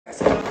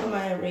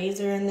my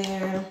eraser in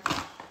there.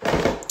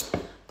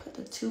 Put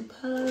the 2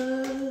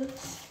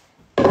 puffs.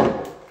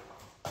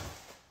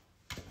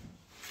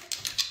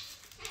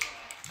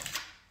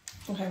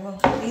 Okay, well,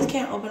 these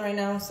can't open right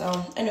now,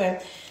 so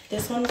anyway,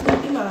 this one's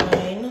gonna be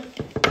mine.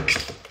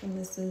 And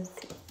this is...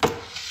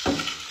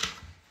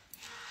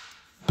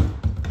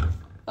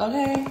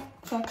 Okay,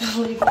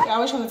 I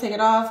was trying to take it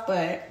off,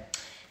 but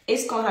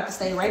it's gonna have to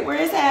stay right where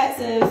it's at,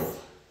 sis.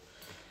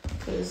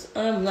 Because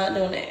I'm not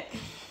doing that.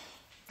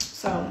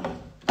 So,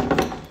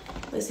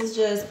 this is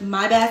just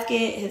my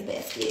basket, his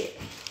basket.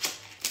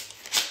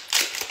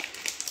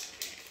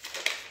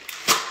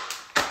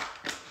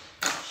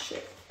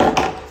 Shit.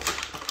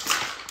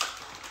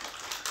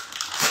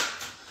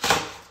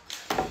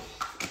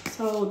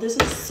 So, this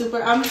is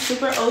I'm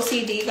super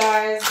OCD,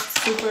 guys.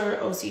 Super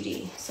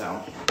OCD.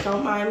 So,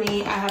 don't mind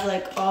me. I have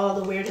like all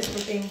the weirdest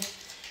looking.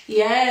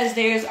 Yes,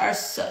 there's our...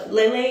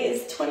 Lele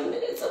is 20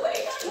 minutes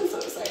away. I'm so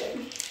excited.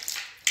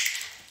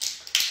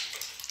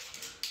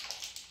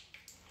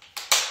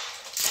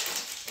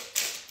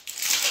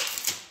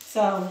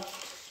 So,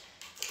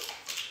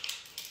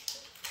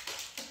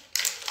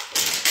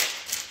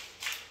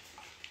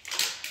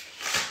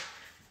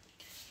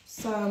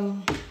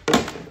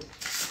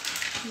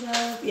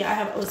 yeah, I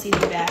have OCD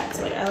bad,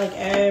 so like, I like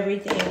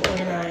everything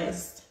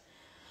organized.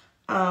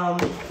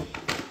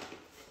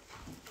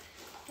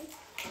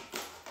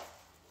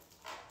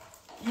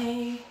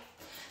 Hey,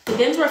 the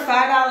bins were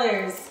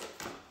 $5.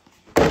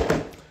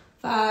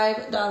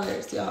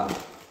 $5, y'all.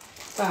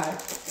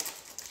 5.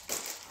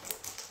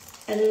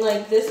 And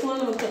like this one,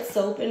 I'm gonna put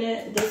soap in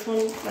it. This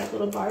one, like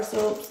little bar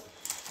soaps.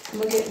 I'm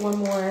gonna get one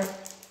more.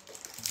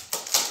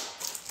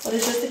 But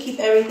it's just to keep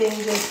everything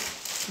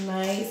just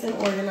nice and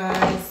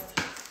organized.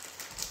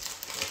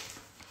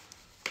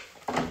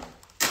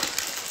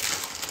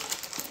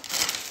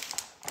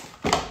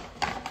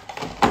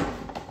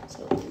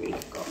 So 3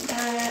 can go in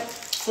that.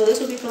 So this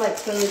will be for like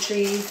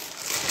toiletries.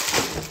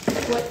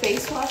 What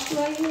face wash do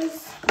I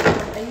use?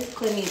 I use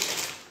Clinique.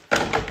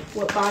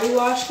 What body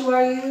wash do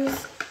I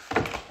use?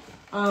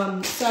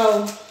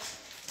 So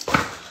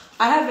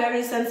I have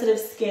very sensitive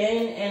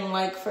skin, and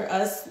like for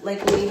us,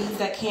 like ladies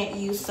that can't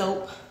use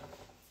soap,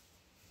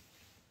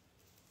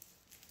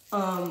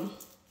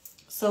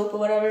 soap or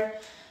whatever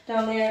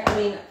down there. I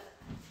mean,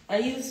 I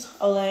use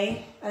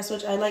Olay.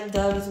 I like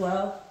Dove as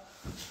well.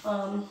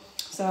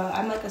 So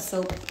I'm like a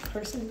soap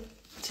person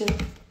too.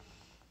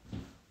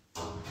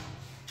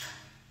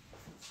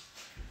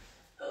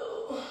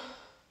 Oh,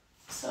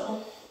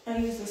 so I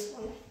use this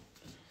one.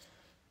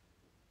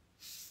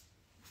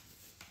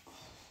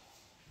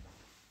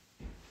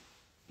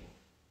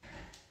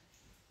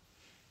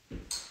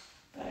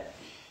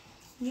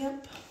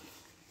 Yep.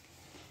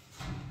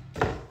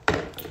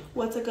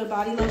 What's a good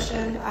body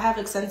lotion? I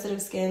have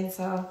sensitive skin,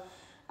 so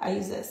I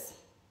use this.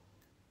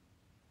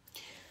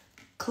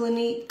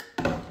 Clinique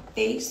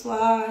face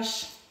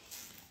wash.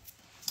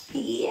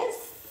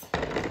 Yes.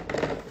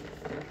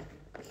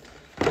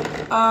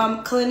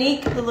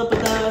 Clinique,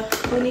 the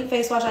Clinique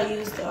face wash I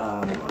used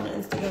on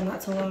Instagram not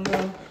too long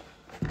ago.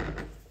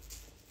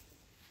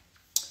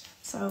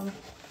 So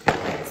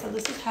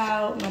this is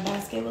how my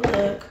basket will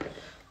look.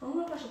 I don't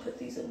know if I should put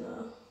these in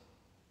the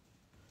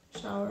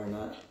shower or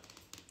not,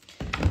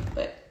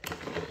 but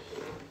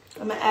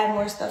I'm gonna add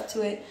more stuff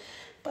to it.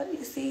 But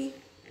you see,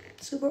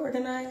 super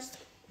organized.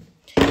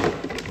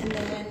 And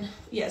then,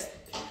 yes,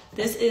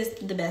 this is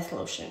the best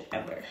lotion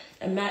ever.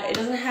 It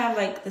doesn't have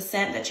like the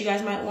scent that you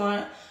guys might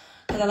want,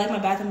 because I like my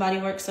Bath and Body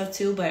Works stuff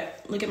too,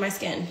 but look at my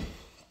skin.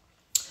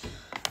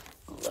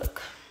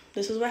 Look,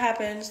 this is what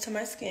happens to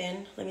my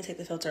skin. Let me take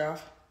the filter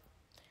off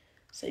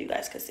so you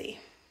guys can see.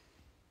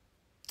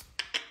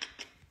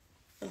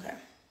 Okay,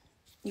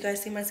 you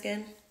guys see my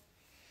skin?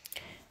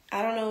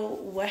 I don't know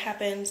what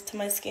happens to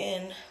my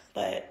skin,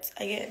 but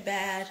I get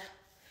bad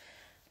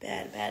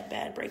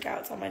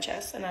breakouts on my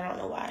chest, and I don't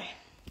know why.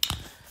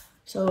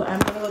 So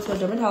I'm gonna go to a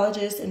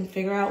dermatologist and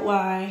figure out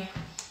why.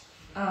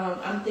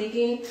 I'm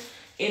thinking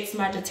it's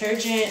my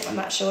detergent. I'm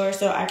not sure,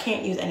 so I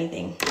can't use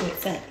anything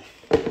with scent.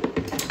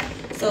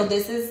 So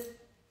this is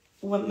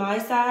what my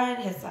side,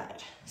 his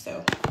side.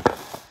 So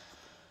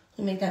let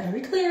me make that very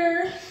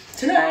clear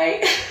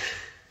tonight.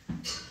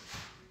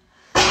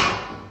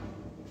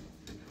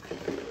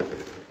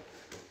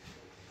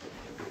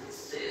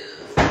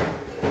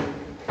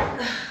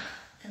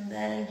 And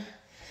then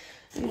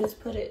you just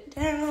put it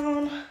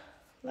down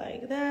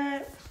like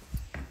that.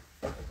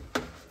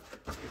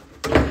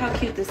 Look how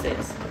cute this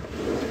is.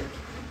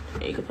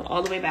 And you can put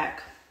all the way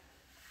back.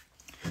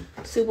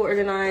 Super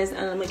organized.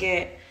 And I'm gonna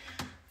get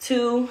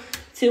 2,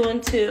 2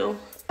 and 2,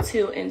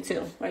 2 and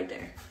 2 right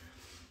there.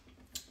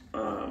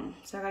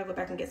 So I gotta go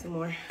back and get some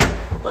more.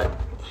 But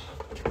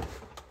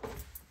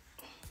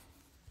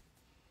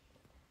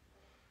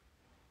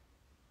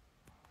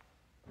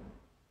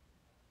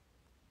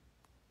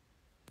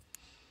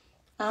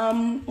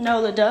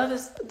no, the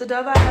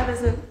Dove I have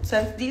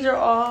isn't. These are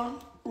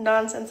all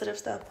non-sensitive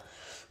stuff.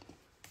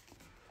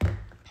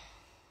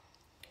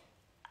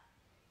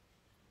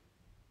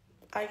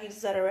 I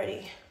used that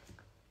already.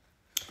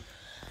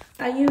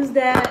 I use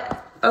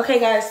that. Okay,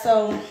 guys,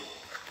 so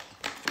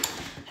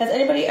has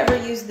anybody ever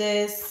used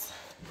this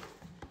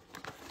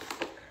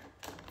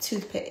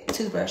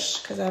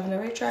toothbrush? Because I've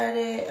never tried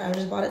it. I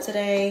just bought it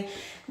today.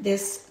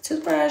 This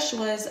toothbrush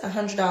was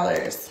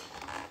 $100.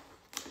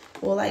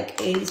 Well,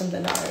 like 80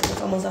 something dollars. It's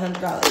almost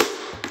 $100.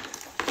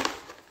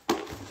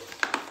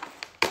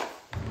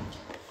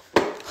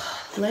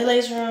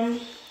 Laylay's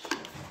room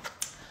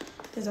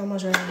is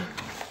almost ready.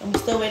 I'm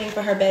still waiting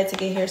for her bed to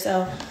get here.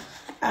 So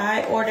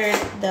I ordered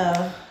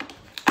the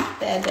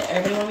bed that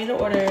everybody wanted me to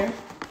order.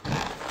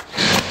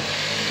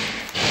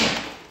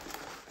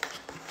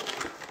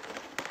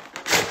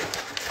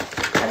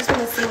 I just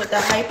want to see what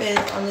the hype is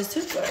on this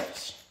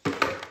toothbrush.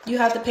 You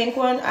have the pink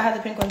one? I have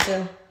the pink one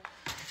too.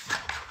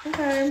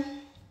 Okay.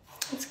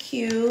 It's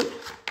cute.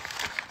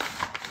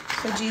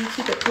 So do you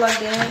keep it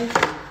plugged in?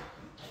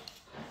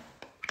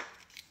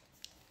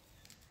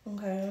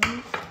 Okay.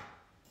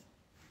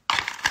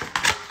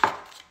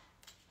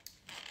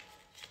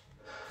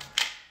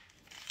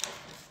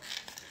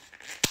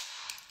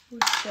 Oh,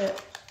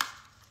 shit.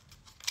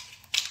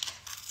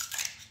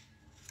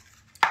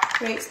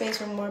 Create space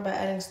for more by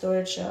adding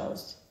storage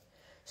shelves.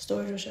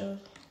 Storage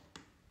shelves.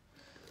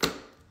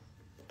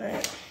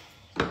 Alright.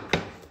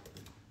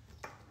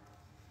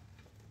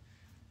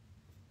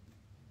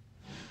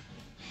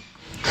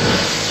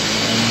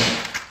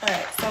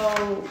 Alright,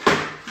 so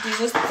is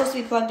this supposed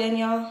to be plugged in,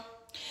 y'all?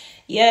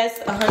 Yes,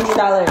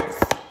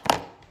 $100.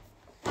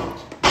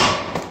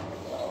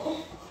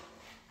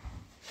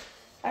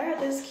 I got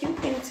this cute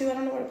thing too. I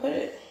don't know where to put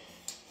it.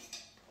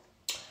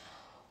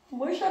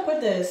 Where should I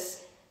put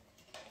this?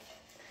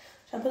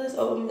 Should I put this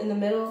over in the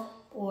middle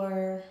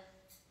or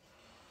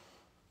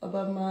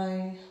above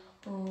my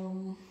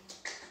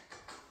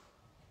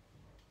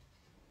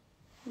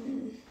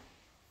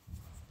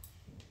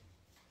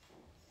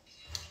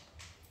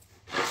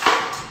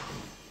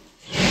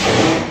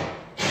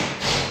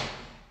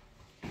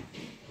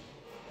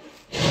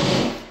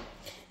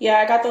Yeah,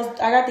 I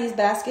got these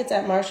baskets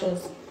at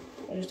Marshall's.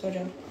 I just told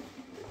you.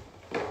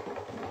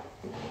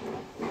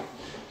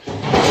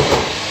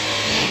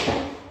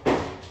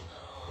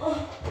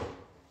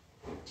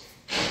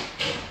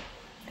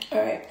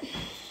 Alright.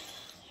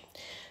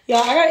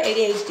 Y'all, I got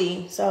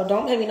ADHD, so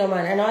don't pay me no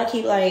mind. I know I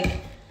keep like, I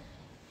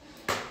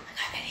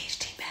got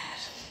ADHD bad.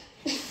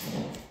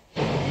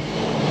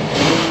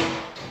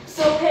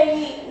 So pay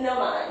me no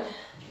mind.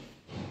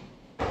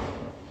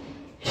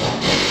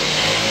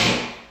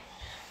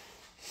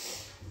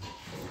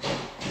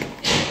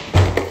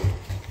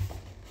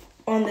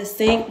 On the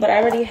sink, but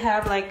I already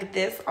have like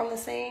this on the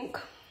sink.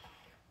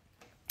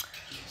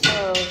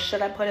 So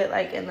should I put it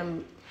like in the,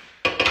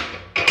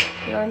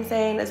 you know what I'm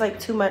saying? There's like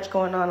too much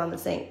going on the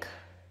sink.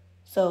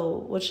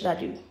 So what should I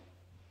do?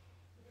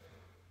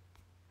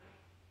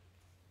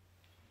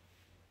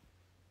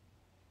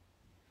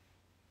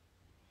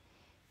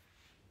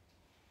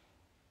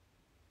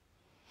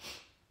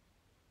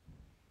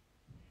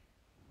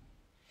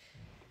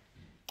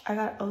 I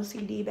got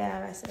OCD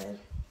bad, I said.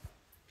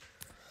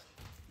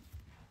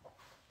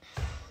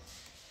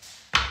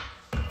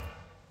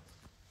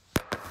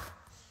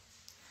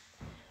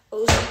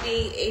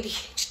 OCD,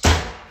 ADHD.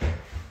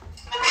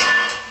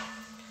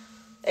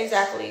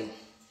 Exactly.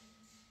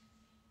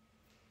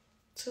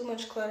 Too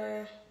much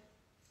clutter.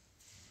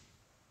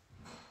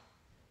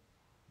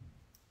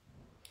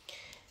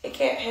 It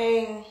can't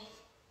hang.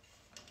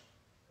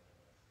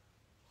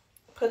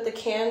 Put the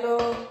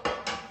candle.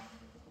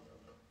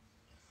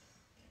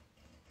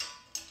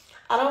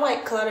 I don't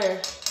like clutter.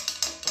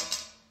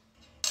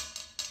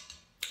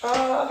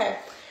 Oh, okay.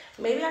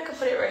 Maybe I could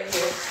put it right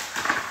here.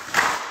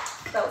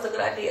 That was a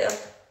good idea.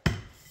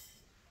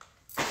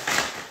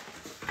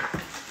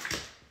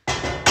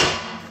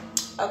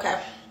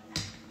 Okay.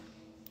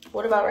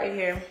 What about right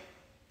here?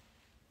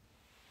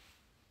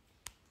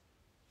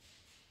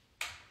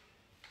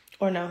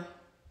 Or no?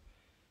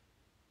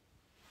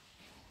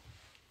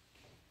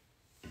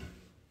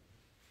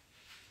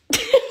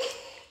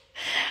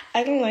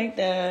 I don't like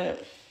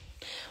that.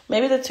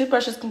 Maybe the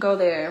toothbrushes can go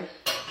there.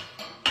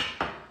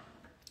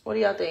 What do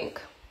y'all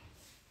think?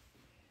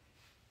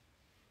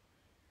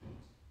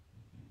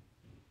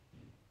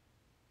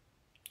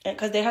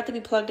 Because they have to be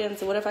plugged in.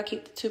 So what if I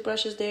keep the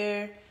toothbrushes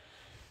there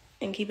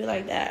and keep it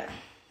like that?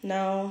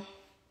 No.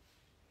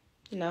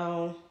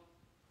 No.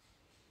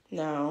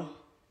 No.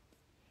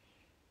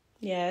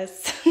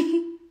 Yes.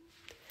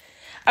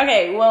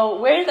 Okay, well,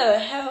 where the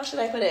hell should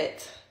I put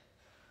it?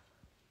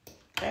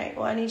 All right,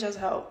 well, I need y'all's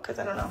help because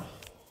I don't know.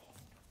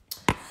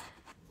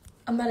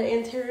 I'm not an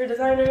interior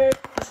designer.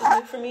 This is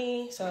new for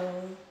me, so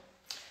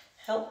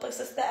help a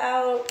sister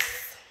out.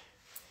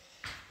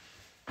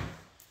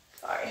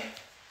 Sorry.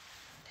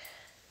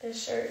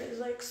 This shirt is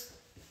like,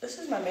 this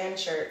is my man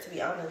shirt, to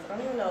be honest. I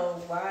don't even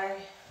know why.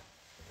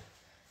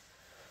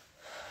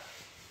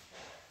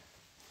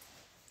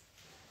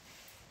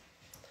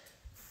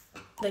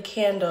 The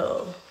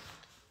candle.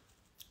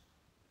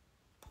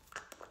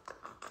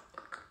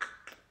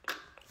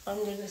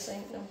 Under the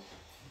sink, no.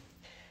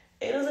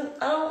 It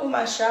doesn't, I don't want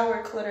my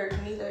shower cluttered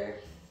neither.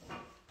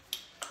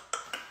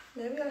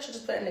 Maybe I should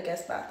just put it in the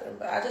guest bathroom.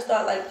 But I just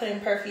thought like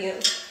putting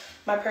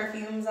my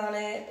perfumes on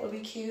it would be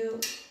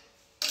cute.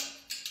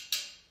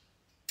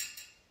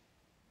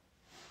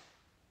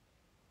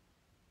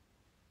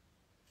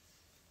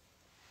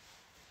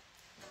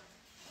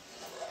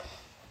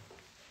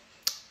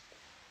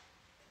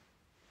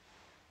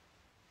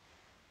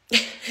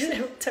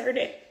 Turn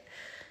it.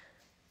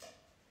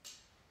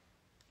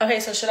 Okay,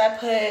 so should I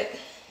put...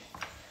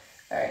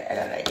 Alright, I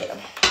got an idea.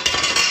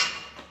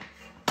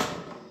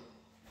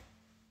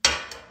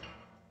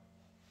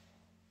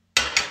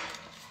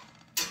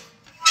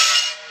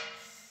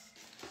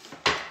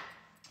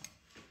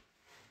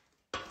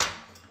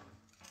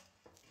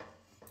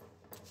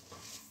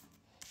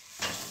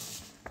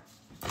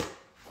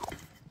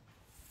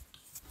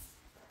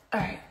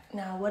 Alright,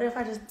 now what if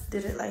I just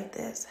did it like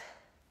this?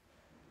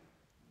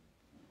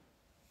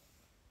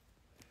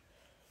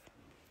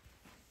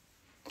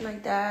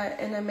 Like that,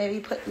 and then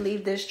maybe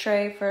leave this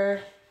tray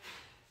for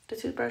the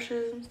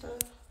toothbrushes and stuff.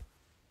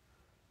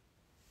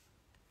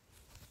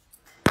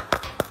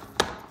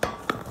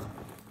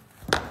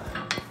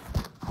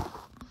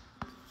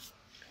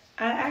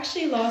 I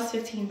actually lost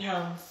 15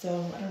 pounds,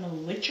 so I don't know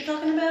what you're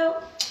talking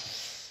about,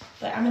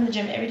 but I'm in the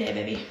gym every day,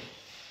 baby.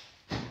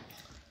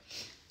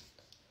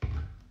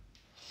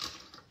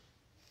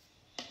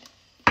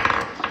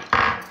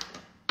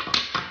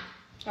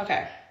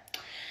 Okay.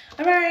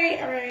 All right.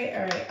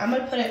 I'm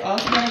gonna put it all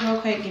together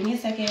real quick. Give me a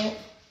second.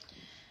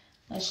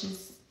 Let's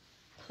just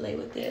play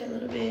with it a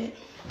little bit.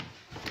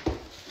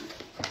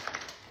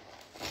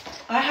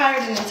 I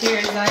hired an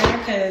interior designer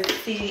because,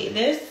 see,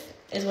 this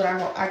is what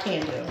I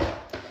can do.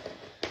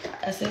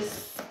 It's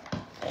just,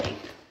 like,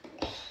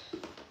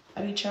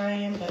 I be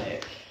trying, but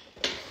it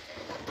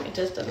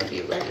just doesn't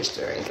be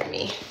registering for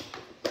me.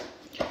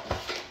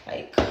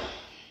 Like,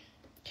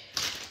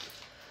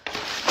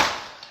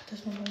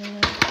 this one.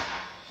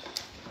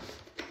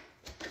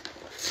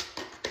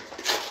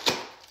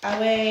 I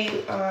weigh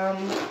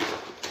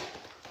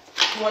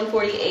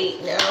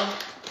 148 now.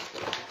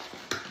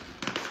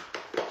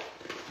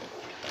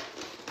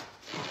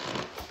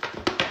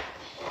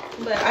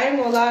 But I ain't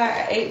gonna lie,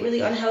 I ate really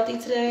unhealthy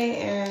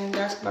today, and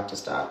that's about to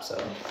stop, so.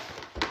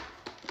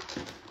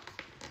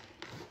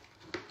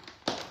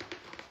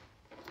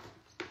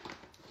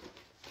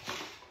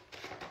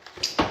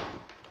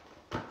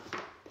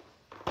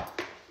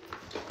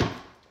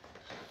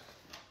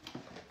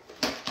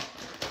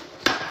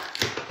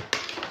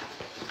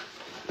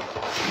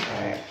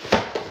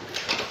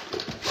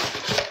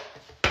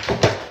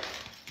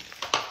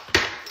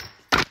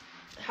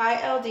 Hi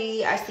LD,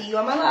 I see you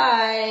on my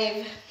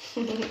live.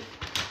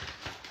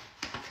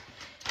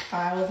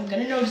 I wasn't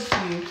gonna notice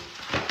you.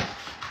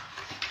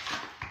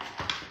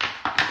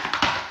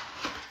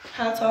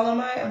 How tall am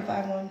I? I'm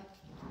 5'1".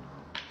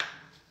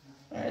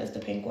 Alright, that's the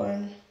pink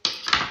one.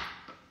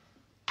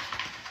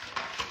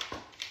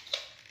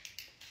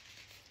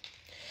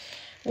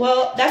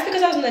 Well, that's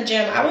because I was in the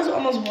gym. I was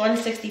almost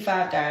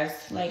 165,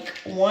 guys. Like,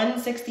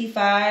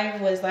 165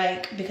 was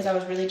like because I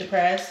was really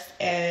depressed,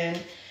 and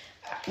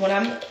when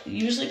I'm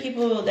usually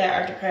people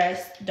that are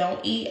depressed don't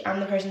eat. I'm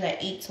the person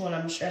that eats when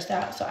I'm stressed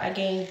out. So I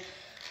gained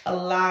a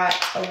lot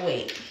of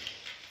weight.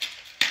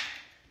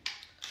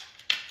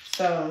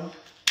 So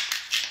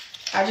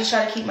I just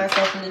try to keep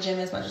myself in the gym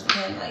as much as I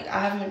can. Like,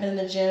 I haven't been in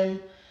the gym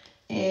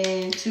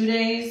in 2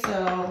 days,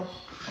 so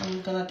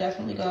I'm gonna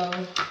definitely go.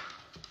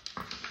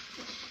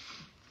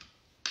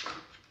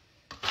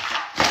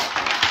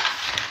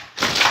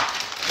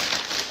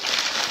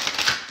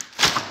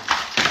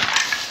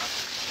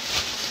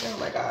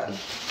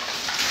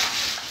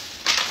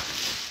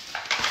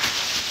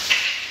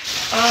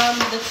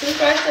 The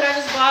toothbrush that I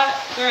just bought,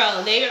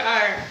 girl, they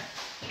are,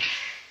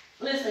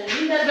 listen,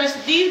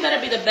 these better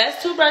be the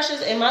best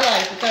toothbrushes in my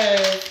life,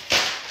 because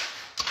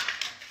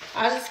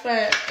I just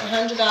spent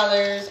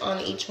 $100 on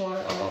each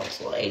one,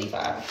 almost, well,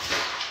 $85.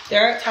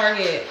 They're at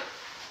Target.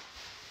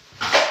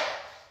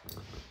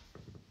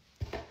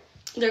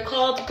 They're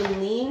called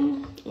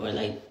Gleam, or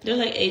like, they're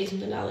like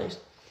 $80-something.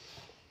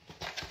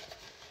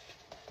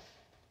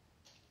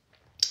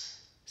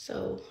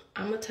 So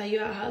I'm gonna tell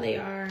you how they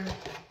are.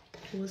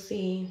 We'll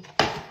see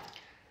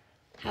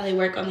how they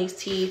work on these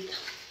teeth.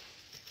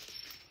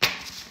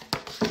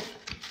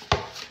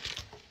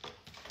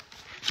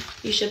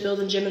 You should build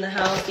a gym in the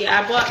house.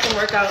 Yeah, I bought some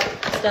workout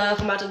stuff.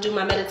 I'm about to do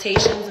my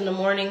meditations in the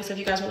morning. So if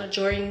you guys want to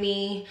join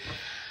me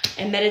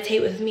and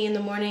meditate with me in the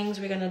mornings,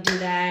 we're going to do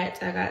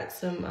that. I got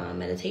some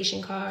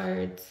meditation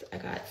cards. I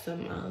got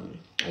some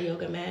a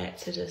yoga mat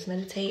to just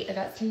meditate. I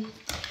got some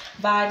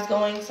vibes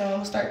going. So I'm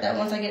going to start that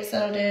once I get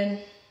settled in.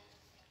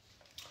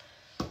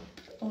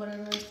 Or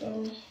whatever,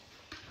 so.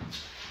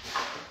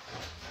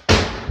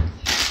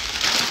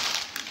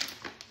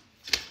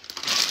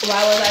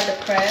 Why was I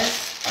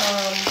depressed?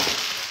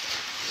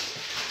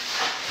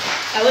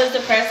 I was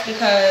depressed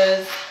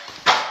because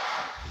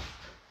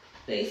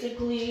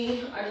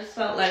basically I just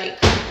felt like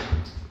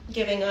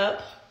giving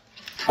up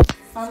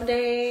some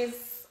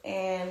days,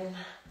 and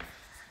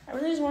I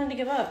really just wanted to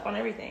give up on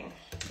everything,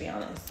 to be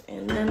honest.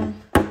 And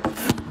then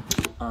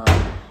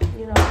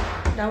you know,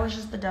 that was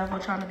just the devil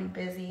trying to be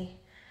busy.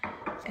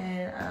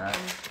 And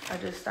I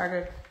just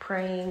started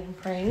praying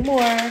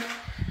more.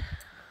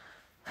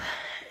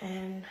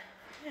 And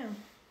yeah,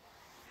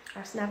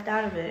 I snapped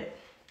out of it.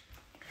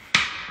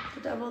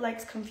 The devil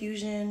likes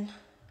confusion.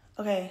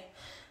 Okay.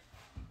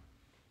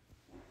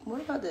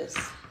 What about this?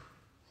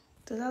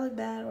 Does that look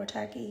bad or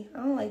tacky? I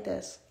don't like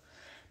this.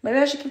 Maybe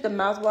I should keep the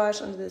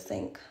mouthwash under the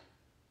sink.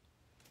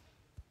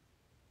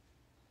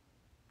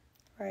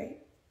 Right?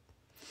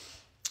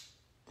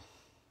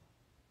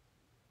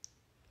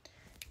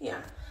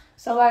 Yeah.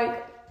 So,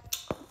 like,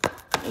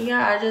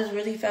 yeah, I just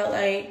really felt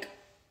like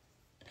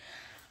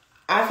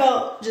I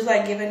felt just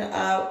like giving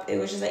up. It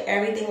was just like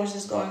everything was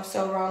just going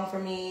so wrong for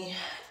me.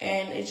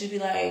 And it just be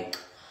like,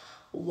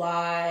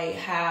 why,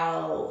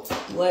 how,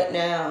 what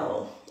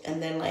now?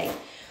 And then like,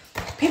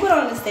 people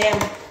don't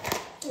understand,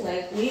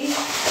 like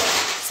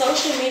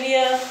social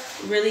media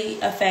really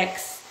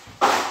affects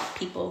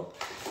people.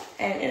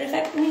 And it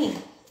affects me.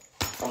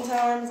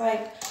 Sometimes,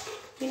 like,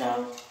 you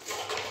know,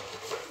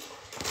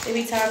 there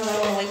be times I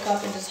want to wake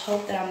up and just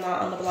hope that I'm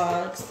not on the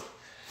blogs.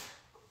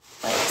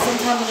 Like,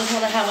 sometimes I just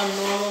want to have a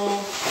normal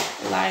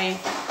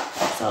life.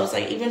 So it's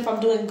like, even if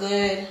I'm doing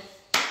good,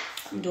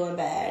 I'm doing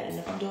bad. And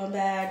if I'm doing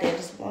bad, they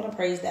just want to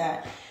praise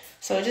that.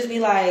 So it just be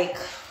like,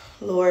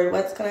 Lord,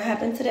 what's going to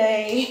happen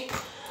today?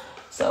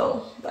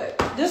 So, but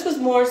this was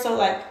more so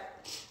like,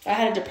 I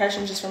had a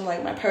depression just from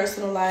like my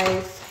personal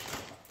life.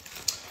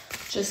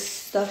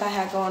 Just stuff I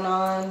had going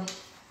on.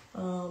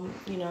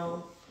 You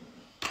know.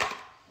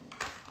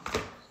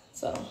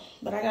 So,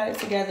 but I got it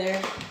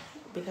together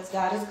because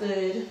God is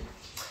good.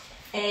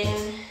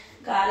 And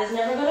God is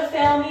never going to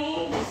fail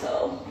me,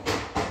 so.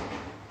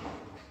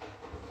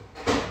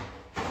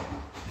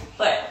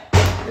 But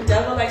the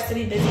devil likes to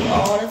be busy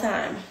all the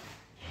time.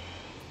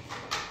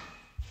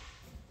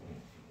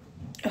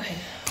 Okay.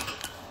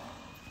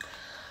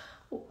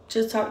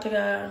 Just talk to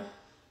God.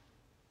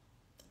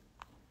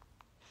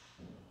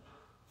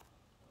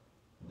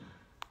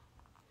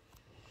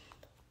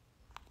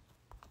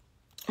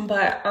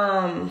 But,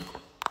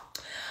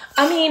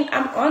 I mean,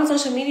 I'm on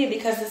social media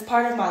because it's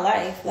part of my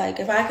life. Like,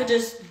 if I could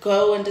just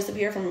go and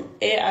disappear from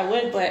it, I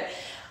would. But,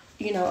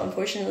 you know,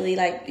 unfortunately,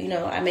 like, you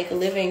know, I make a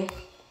living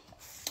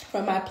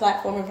from my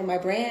platform and from my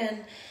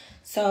brand.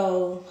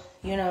 So,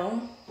 you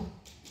know,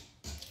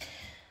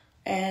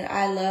 and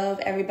I love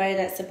everybody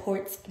that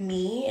supports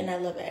me. And I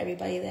love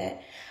everybody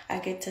that I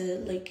get to,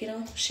 like, you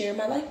know, share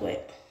my life with.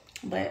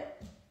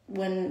 But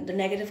when the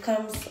negative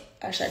comes,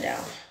 I shut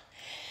down.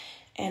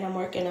 And I'm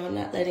working on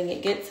not letting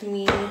it get to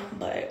me.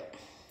 But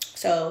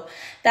so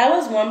that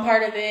was one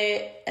part of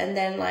it. And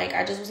then, like,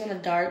 I just was in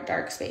a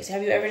dark space.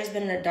 Have you ever just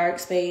been in a dark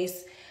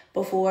space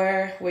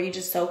before where you're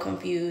just so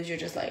confused? You're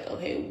just like,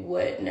 okay,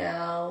 what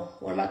now?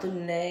 What am I about to do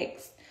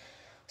next?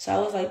 So I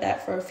was like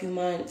that for a few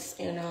months.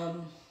 And,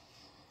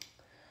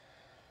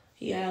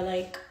 yeah,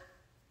 like,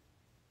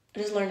 I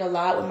just learned a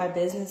lot with my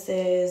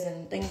businesses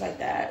and things like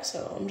that.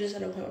 So I'm just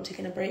at a point where I'm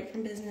taking a break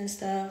from business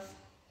stuff,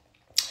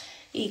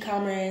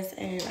 e-commerce,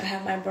 and I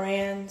have my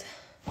brand.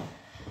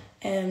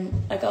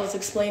 And like I was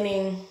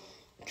explaining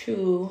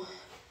to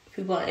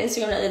people on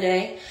Instagram the other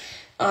day,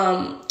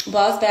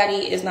 Boss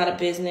Baddie is not a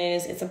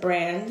business, it's a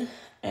brand,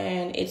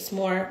 and it's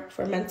more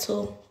for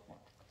mental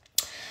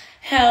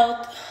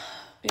health,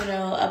 you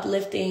know,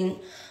 uplifting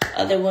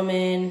other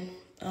women,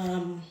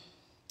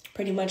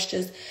 pretty much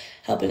just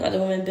helping other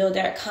women build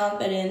their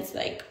confidence,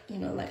 like, you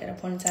know, like at a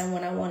point in time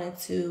when I wanted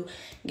to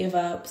give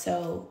up.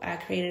 So I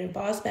created a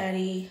Boss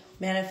Baddie,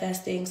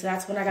 manifesting. So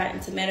that's when I got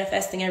into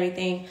manifesting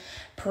everything,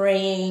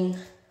 praying,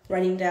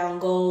 writing down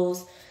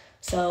goals.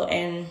 So,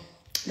 and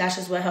that's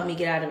just what helped me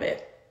get out of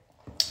it.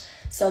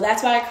 So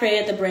that's why I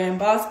created the brand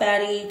Boss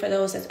Baddie. For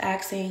those that's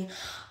asking,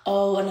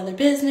 oh, another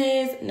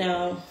business?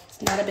 No,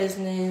 it's not a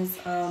business.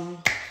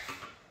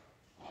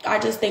 I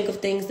just think of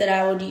things that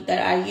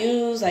I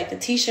use, like the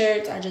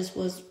t-shirts. I just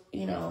was,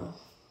 you know,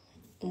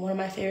 one of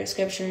my favorite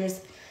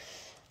scriptures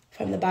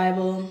from the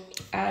Bible.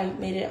 I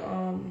made it,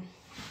 I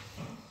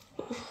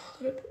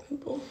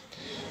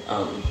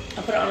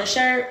put it on a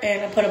shirt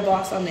and I put a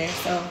boss on there.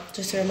 So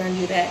just to remind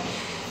you that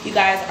you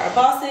guys are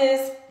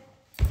bosses.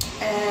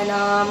 And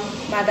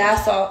my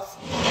bath salts.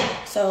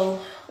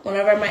 So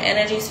whenever my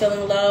energy is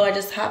feeling low, I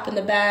just hop in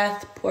the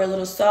bath, pour a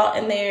little salt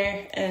in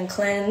there and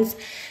cleanse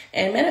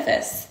and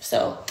manifest.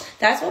 So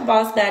that's what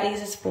Boss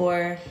Baddies is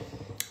for.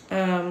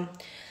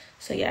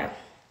 So yeah,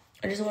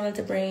 I just wanted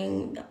to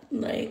bring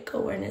like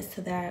awareness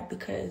to that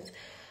because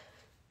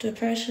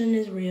depression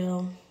is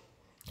real.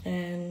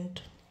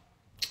 And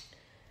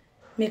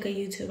make a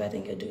YouTube, I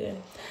think you'll do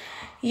good.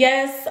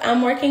 Yes,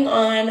 I'm working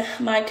on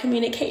my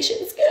communication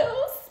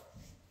skills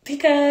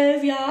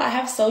because y'all, I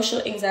have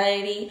social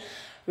anxiety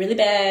really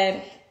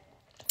bad.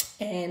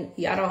 And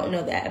y'all don't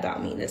know that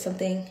about me. That's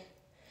something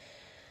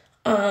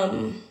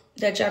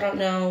that y'all don't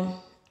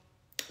know.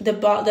 The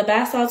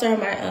bath salts are on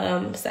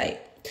my site.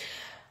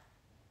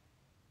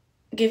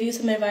 Give you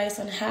some advice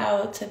on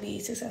how to be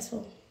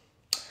successful.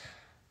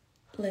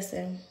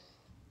 Listen,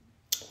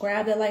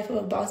 grab the Life of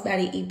a Boss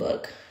Baddie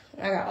ebook.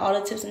 I got all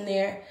the tips in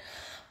there.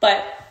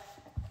 But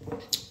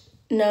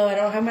no, I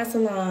don't have my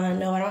salon.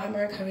 No, I don't have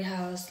my recovery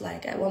house.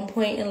 Like, at one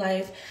point in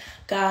life,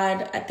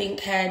 God, I think,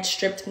 had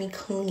stripped me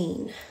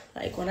clean.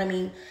 Like, when I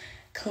mean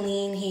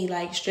clean, he,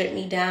 like, stripped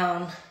me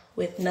down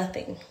with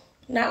nothing.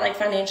 Not, like,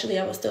 financially,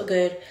 I was still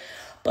good.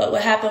 But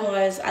what happened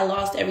was I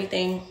lost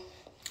everything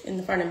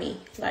in front of me.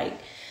 Like,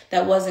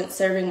 that wasn't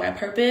serving my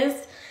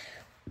purpose.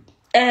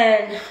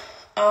 And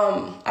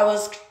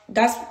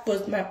that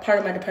was my part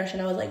of my depression.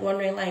 I was, like,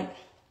 wondering, like,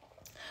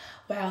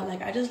 wow,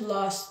 like, I just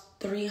lost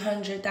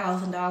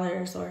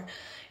 $300,000 or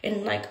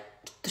in, like,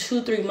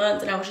 2-3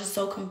 months. And I was just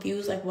so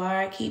confused, like,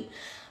 why I keep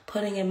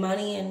putting in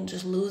money and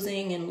just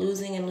losing and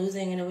losing and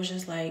losing. And it was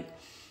just like,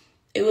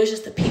 it was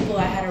just the people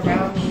I had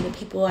around me, the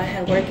people I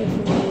had working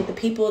for me, the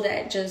people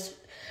that just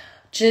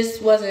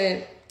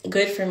wasn't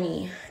good for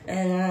me.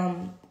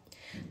 And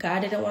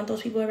God didn't want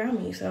those people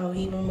around me, so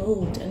he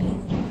removed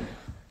and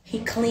he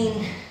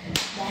cleaned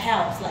the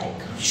house,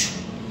 like,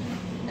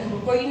 and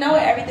before you know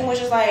it, everything was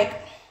just like,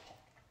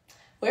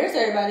 where's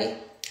everybody?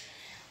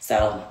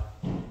 So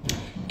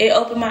it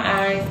opened my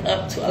eyes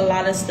up to a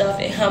lot of stuff.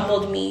 It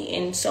humbled me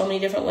in so many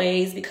different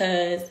ways,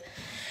 because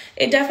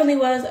it definitely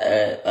was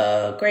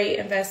a great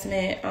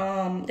investment.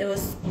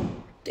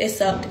 It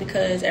sucked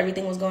because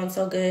everything was going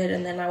so good,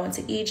 and then I went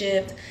to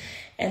Egypt,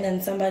 and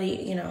then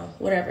somebody,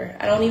 whatever.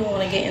 I don't even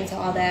want to get into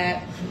all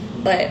that,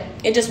 but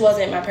it just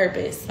wasn't my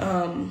purpose.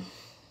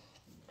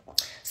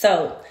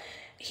 So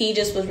he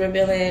just was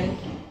revealing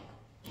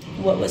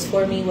what was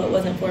for me, what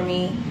wasn't for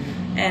me.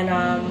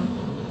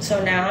 And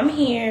so now I'm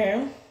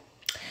here,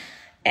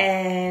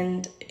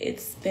 and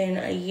it's been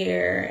a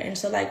year. And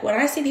so, like, when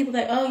I see people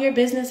like, oh, your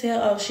business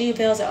failed, oh, she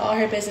fails at all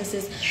her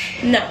businesses.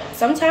 No,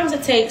 sometimes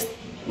it takes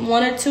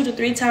 1 or 2 to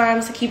 3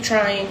 times to keep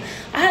trying.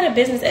 I had a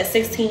business at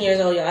 16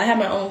 years old, y'all. I had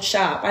my own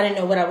shop. I didn't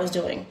know what I was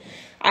doing.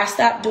 I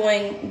stopped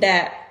doing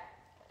that.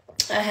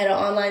 I had an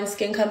online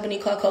skin company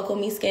called Coco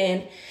Me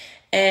Skin,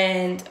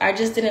 and I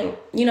just didn't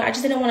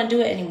want to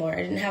do it anymore. I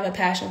didn't have a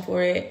passion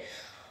for it.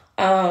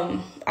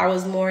 I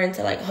was more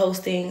into, like,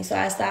 hosting, so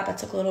I stopped. I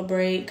took a little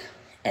break,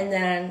 and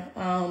then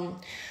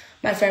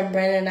my friend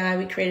Brandon and I,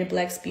 we created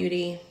Blex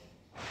Beauty,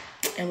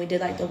 and we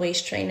did, like, the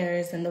waist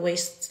trainers and the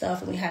waist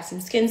stuff, and we had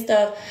some skin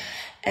stuff.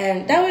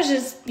 And that was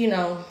just,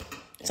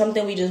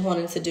 something we just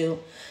wanted to do.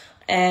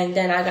 And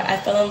then I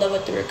fell in love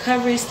with the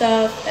recovery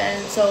stuff.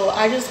 And so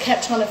I just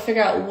kept trying to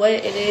figure out what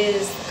it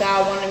is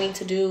God wanted me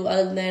to do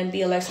other than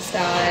be Alexis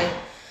guy.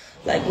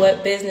 Like,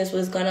 what business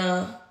was going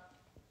to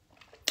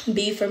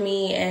be for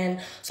me. And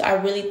so I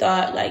really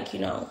thought, like,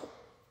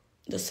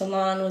 the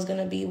salon was going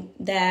to be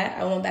that.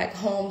 I went back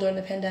home during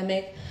the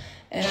pandemic,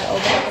 and I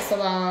opened up a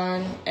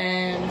salon.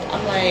 And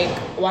I'm like,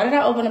 why did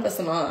I open up a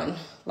salon?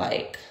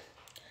 Like,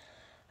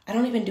 I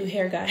don't even do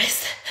hair,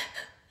 guys.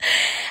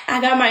 I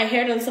got my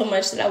hair done so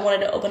much that I wanted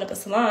to open up a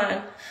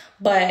salon.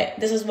 But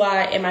this is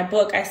why in my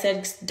book I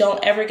said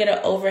don't ever get an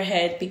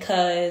overhead,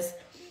 because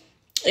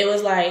it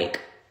was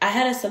like I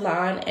had a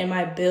salon and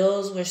my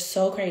bills were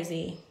so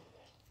crazy.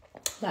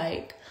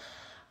 Like,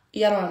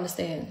 y'all don't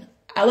understand.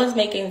 I was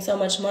making so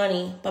much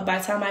money, but by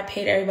the time I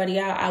paid everybody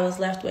out, I was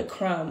left with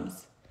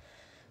crumbs.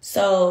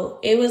 So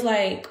it was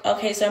like,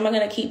 okay, so am I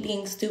going to keep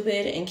being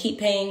stupid and keep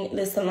paying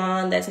this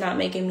salon that's not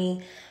making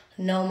me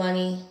no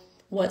money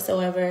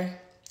whatsoever?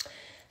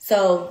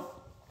 So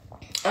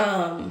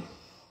I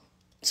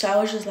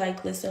was just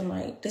like, listen,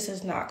 like, this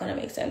is not going to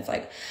make sense.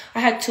 Like, I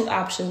had 2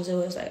 options. It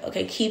was like,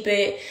 okay, keep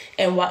it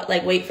and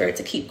wait for it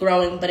to keep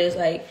growing. But it was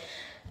like,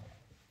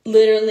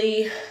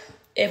 literally,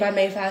 if I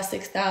made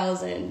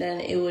 $5,000-$6,000,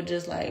 then it would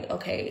just like,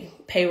 okay,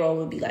 payroll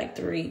would be like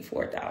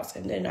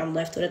 $3,000-$4,000. Then I'm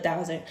left with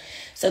 $1,000.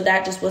 So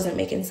that just wasn't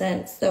making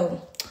sense.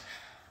 So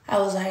I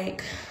was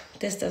like,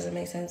 this doesn't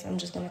make sense. I'm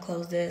just going to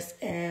close this.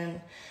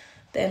 And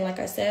then, like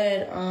I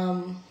said,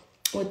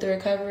 with the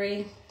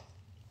recovery,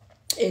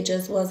 it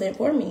just wasn't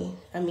for me.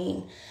 I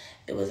mean,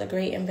 it was a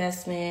great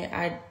investment.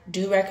 I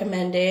do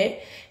recommend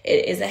it.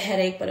 It is a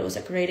headache, but it was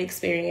a great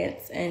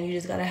experience. And you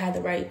just got to have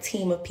the right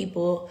team of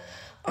people,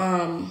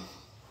 running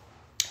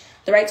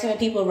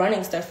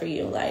stuff for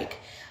you. Like,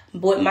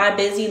 with my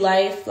busy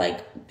life,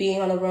 like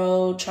being on the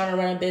road, trying to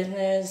run a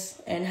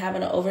business and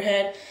having an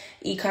overhead,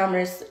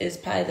 e-commerce is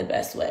probably the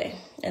best way.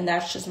 And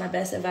that's just my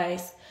best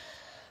advice.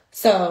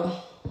 So,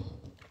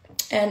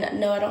 and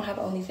no, I don't have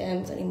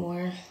OnlyFans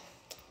anymore.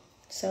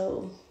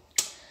 So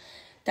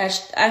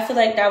I feel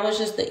like that was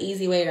just the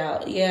easy way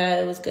out.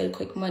 Yeah, it was good,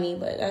 quick money,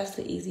 but that's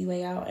the easy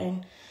way out.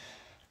 And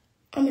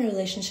I'm in a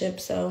relationship,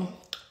 so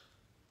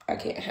I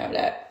can't have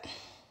that.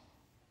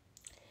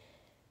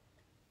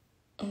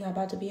 I'm not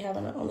about to be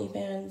having an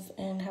OnlyFans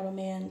and have a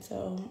man,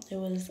 so it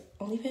was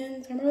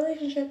OnlyFans and my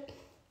relationship.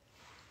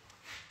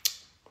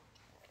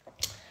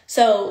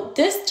 So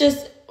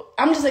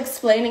I'm just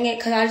explaining it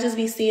because I just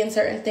be seeing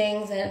certain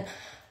things, and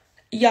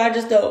y'all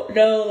just don't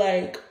know,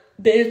 like,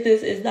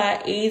 business is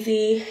not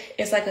easy.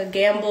 It's like a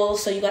gamble,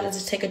 so you got to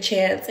just take a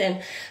chance,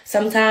 and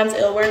sometimes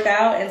it'll work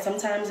out and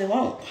sometimes it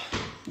won't.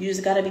 You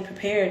just got to be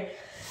prepared,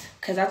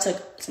 because I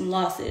took some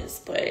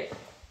losses, but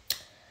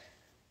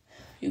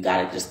you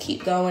got to just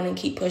keep going and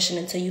keep pushing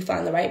until you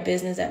find the right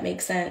business that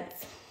makes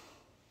sense.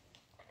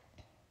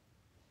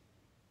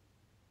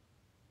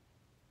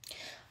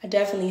 I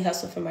definitely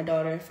hustle for my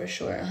daughter, for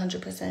sure,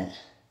 100%.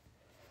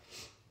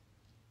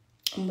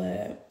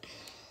 But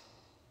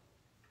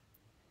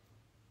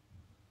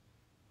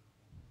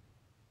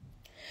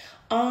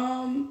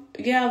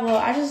yeah, well,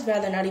 I just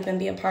rather not even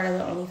be a part of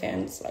the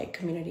OnlyFans like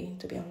community,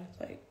 to be honest.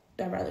 Like,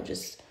 I'd rather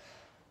just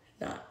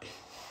not.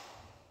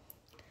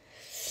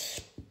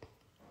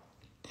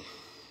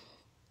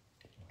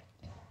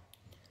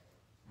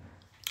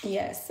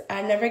 Yes,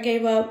 I never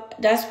gave up.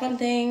 That's one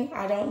thing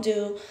I don't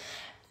do.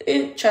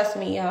 Trust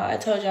me, y'all. I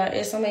told y'all,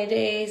 it's so many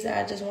days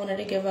I just wanted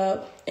to give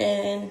up,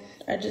 and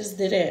I just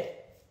didn't.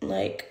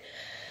 Like,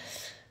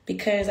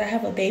 because I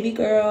have a baby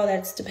girl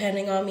that's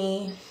depending on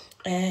me,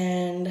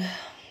 and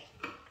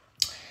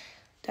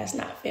that's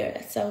not fair.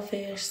 That's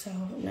selfish, so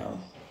no.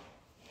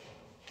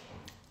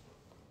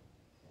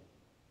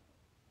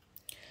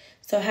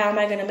 So how am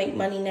I going to make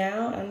money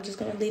now? I'm just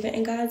going to leave it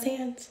in God's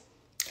hands.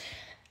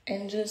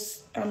 And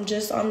I'm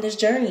just on this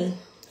journey.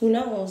 Who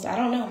knows? I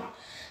don't know.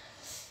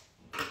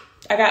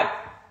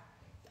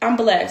 I'm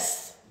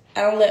blessed.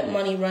 I don't let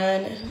money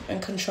run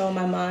and control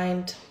my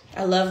mind.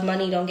 I love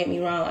money, don't get me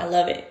wrong. I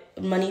love it.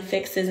 Money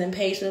fixes and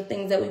pays for the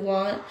things that we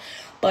want.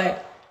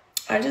 But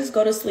I just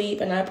go to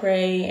sleep and I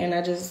pray and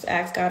I just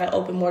ask God to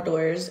open more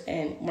doors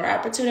and more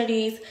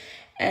opportunities.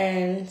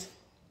 And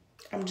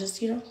I'm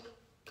just,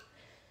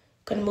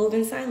 gonna move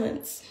in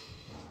silence.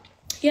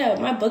 Yeah,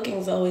 my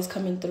booking's always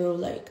coming through.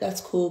 Like,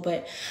 that's cool.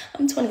 But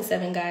I'm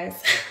 27,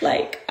 guys.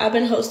 Like, I've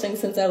been hosting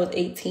since I was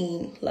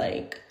 18.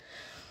 Like,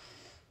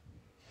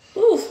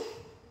 oof.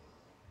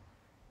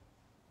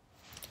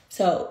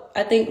 So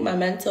I think my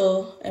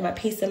mental and my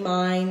peace of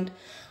mind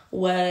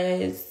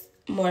was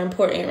more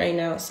important right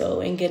now.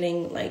 So in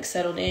getting like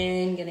settled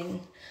in,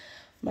 getting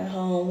my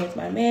home with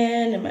my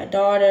man and my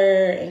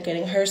daughter and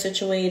getting her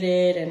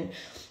situated and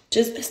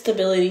just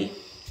stability.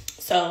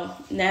 So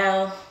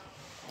now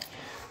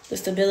the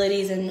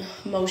stability's in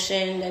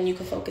motion and you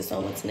can focus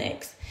on what's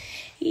next.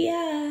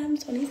 Yeah, I'm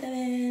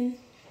 27.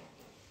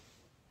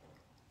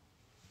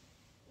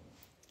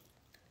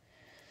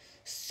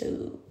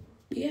 So,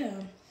 yeah.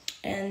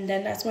 And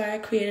then that's why I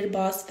created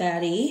Boss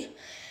Fatty.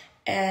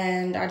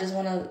 And I just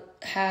want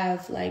to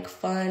have, like,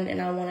 fun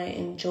and I want to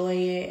enjoy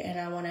it and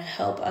I want to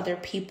help other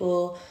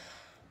people.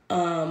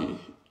 Not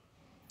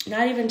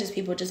even just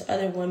people, just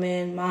other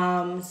women,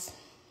 moms.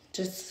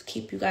 Just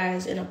keep you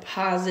guys in a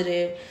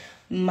positive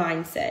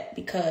mindset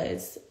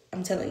because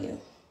I'm telling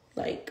you,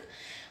 like,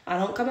 I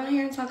don't come out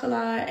here and talk a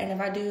lot, and if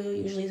I do,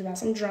 usually it's about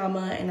some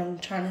drama, and I'm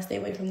trying to stay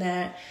away from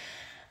that.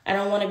 I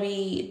don't want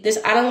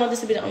this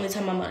to be the only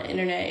time I'm on the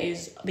internet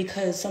is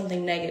because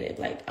something negative.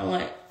 Like, I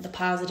want the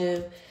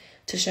positive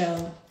to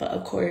show, but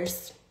of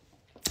course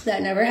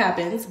that never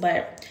happens.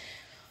 But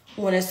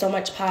when it's so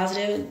much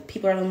positive,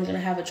 people are only going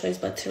to have a choice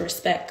but to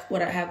respect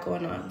what I have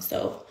going on.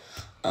 So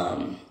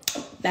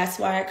that's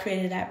why I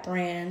created that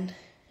brand.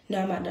 No,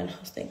 I'm not done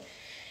hosting.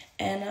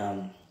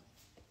 And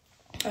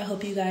I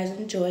hope you guys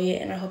enjoy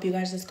it, and I hope you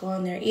guys just go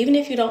on there. Even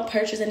if you don't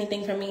purchase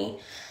anything from me,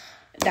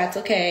 that's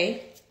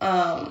okay.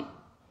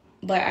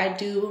 But I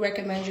do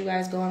recommend you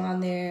guys going on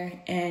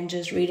there and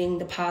just reading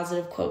the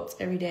positive quotes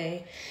every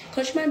day.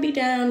 Because you might be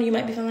down, you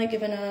might be feeling like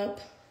giving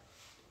up.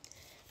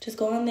 Just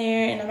go on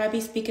there, and I might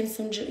be speaking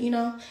some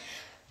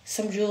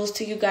jewels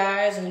to you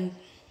guys, and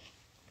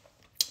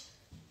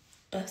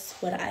that's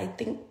what I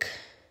think.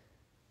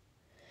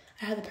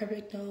 I have the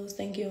perfect nose,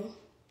 thank you.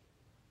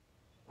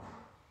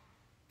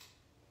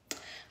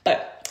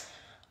 But,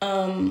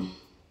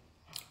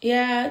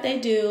 yeah, they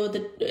do.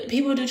 The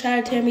people do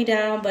try to tear me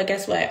down, but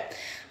guess what?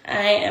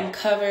 I am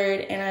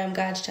covered, and I am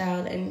God's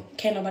child, and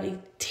can't nobody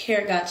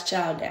tear God's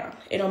child down.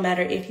 It don't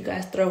matter if you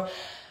guys throw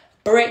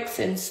bricks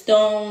and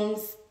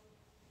stones.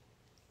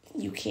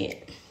 You can't.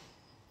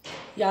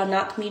 Y'all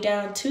knocked me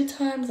down 2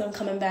 times, I'm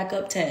coming back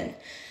up 10.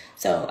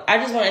 So I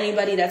just want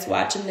anybody that's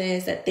watching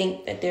this that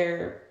think that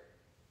they're,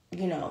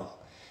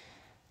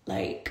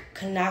 like,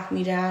 can knock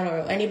me down,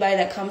 or anybody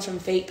that comes from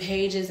fake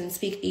pages and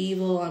speak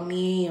evil on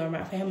me or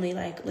my family,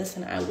 like,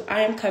 listen,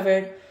 I am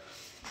covered.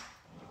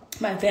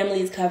 My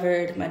family is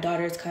covered. My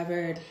daughter is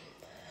covered.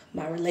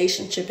 My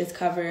relationship is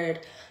covered.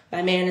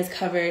 My man is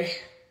covered.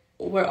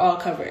 We're all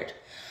covered.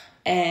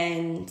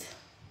 And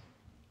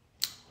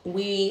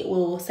we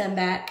will send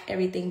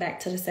everything back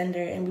to the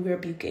sender, and we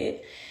rebuke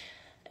it.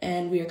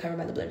 And we are covered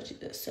by the blood of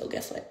Jesus. So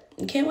guess what?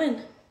 You can't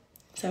win.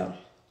 So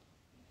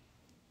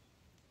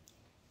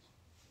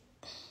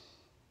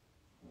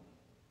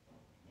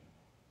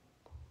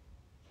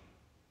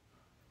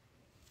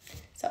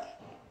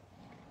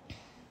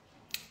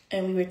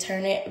and we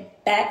return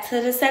it back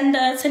to the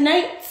sender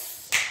tonight.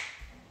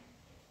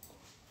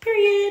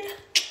 Period.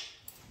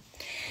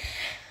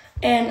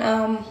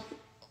 And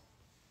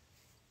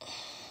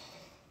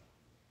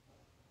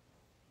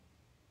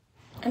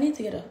I need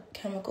to get a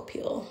chemical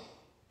peel.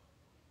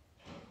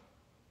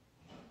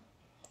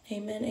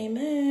 Amen,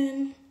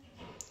 amen.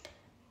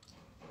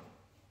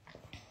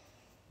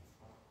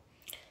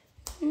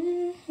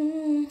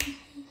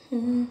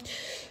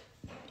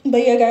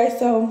 But yeah, guys,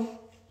 so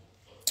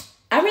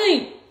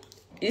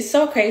it's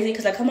so crazy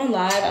because I come on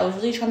live. I was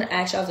really trying to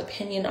ask y'all's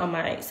opinion on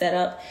my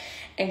setup.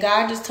 And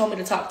God just told me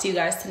to talk to you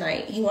guys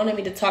tonight. He wanted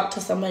me to talk to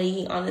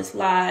somebody on this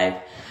live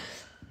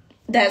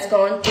that's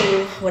going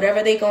through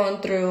whatever they're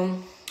going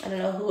through. I don't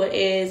know who it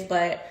is,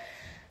 but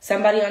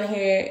somebody on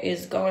here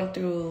is going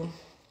through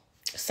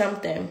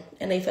something.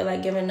 And they feel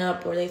like giving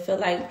up, or they feel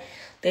like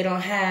they don't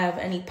have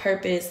any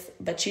purpose,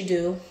 but you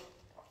do.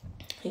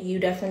 You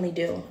definitely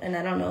do. And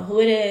I don't know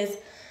who it is,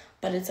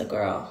 but it's a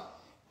girl.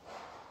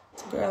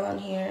 It's a girl on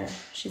here.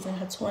 She's in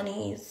her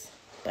 20s,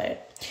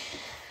 but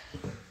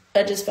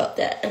I just felt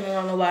that, and I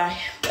don't know why,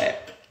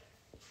 but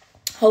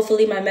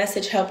hopefully my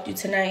message helped you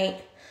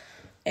tonight,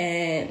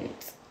 and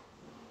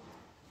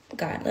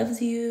God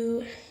loves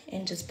you,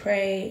 and just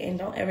pray, and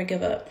don't ever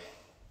give up.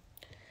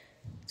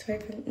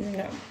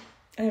 No,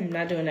 I'm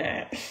not doing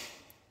that.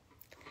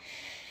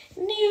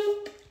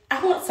 Nope.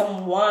 I want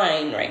some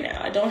wine right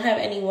now. I don't have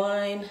any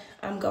wine.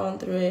 I'm going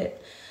through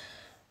it.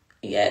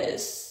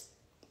 Yes.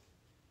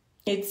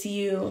 It's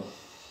you.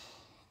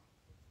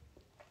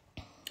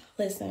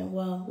 Listen,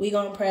 well, we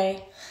gonna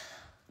pray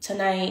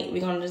tonight. We're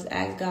gonna just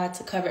ask God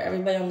to cover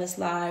everybody on this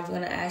live. We're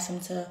gonna ask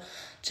him to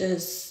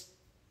just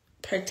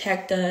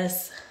protect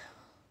us.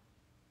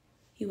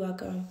 You're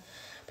welcome.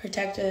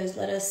 Protect us.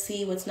 Let us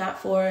see what's not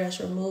for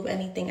us. Remove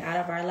anything out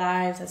of our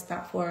lives that's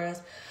not for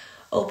us.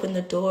 Open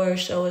the door.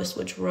 Show us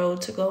which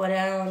road to go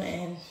down.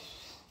 And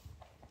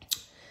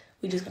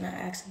we're just gonna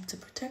ask him to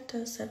protect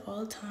us at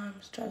all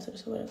times. Try to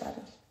swear to God.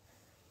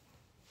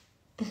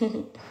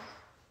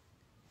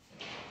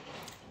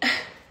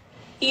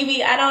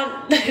 Evie, I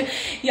don't,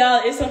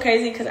 y'all, it's so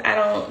crazy because I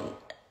don't,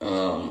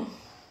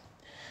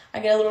 I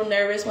get a little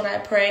nervous when I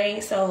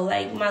pray. So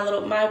like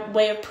my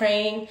way of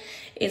praying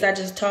is I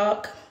just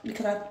talk,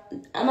 because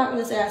I'm not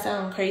going to say I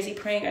sound crazy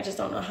praying. I just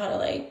don't know how to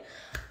like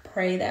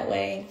pray that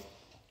way.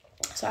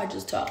 So I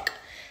just talk.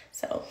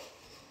 So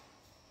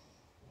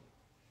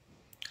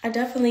I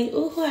definitely,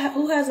 who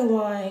has a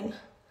wine?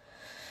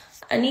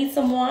 I need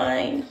some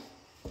wine.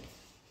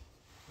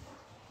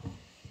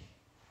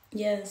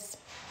 Yes.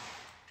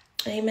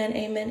 Amen,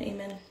 amen,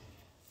 amen.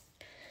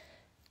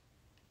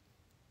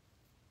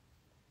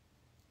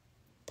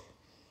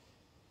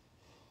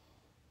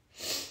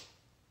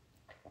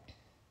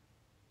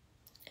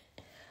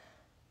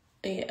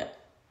 Yeah.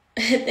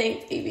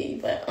 Thanks, Evie.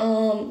 But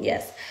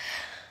yes.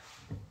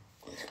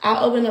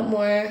 I'll open up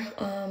more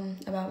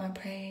about my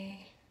praying.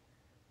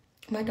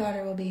 My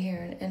daughter will be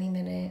here in any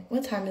minute.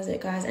 What time is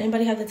it, guys?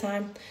 Anybody have the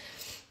time?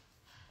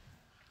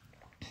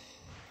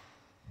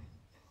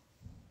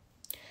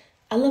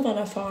 I live on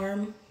a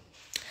farm.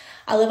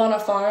 I live on a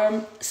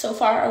farm so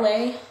far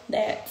away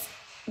that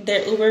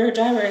their Uber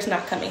driver is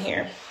not coming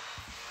here.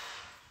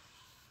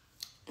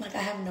 Like,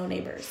 I have no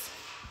neighbors.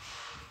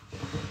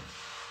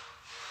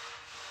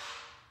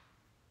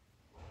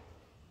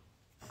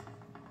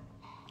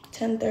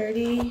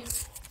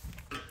 $10:30.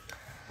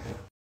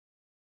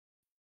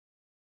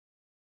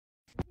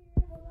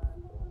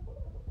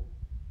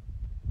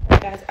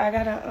 Guys, I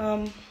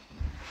gotta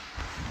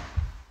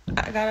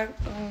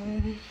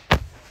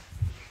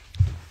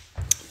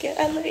get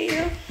out of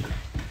here.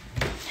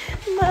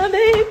 My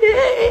baby.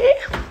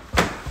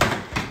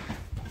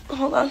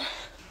 Hold on.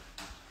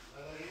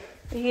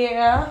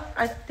 Yeah,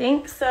 I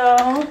think so.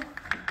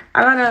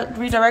 I gotta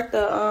redirect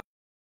the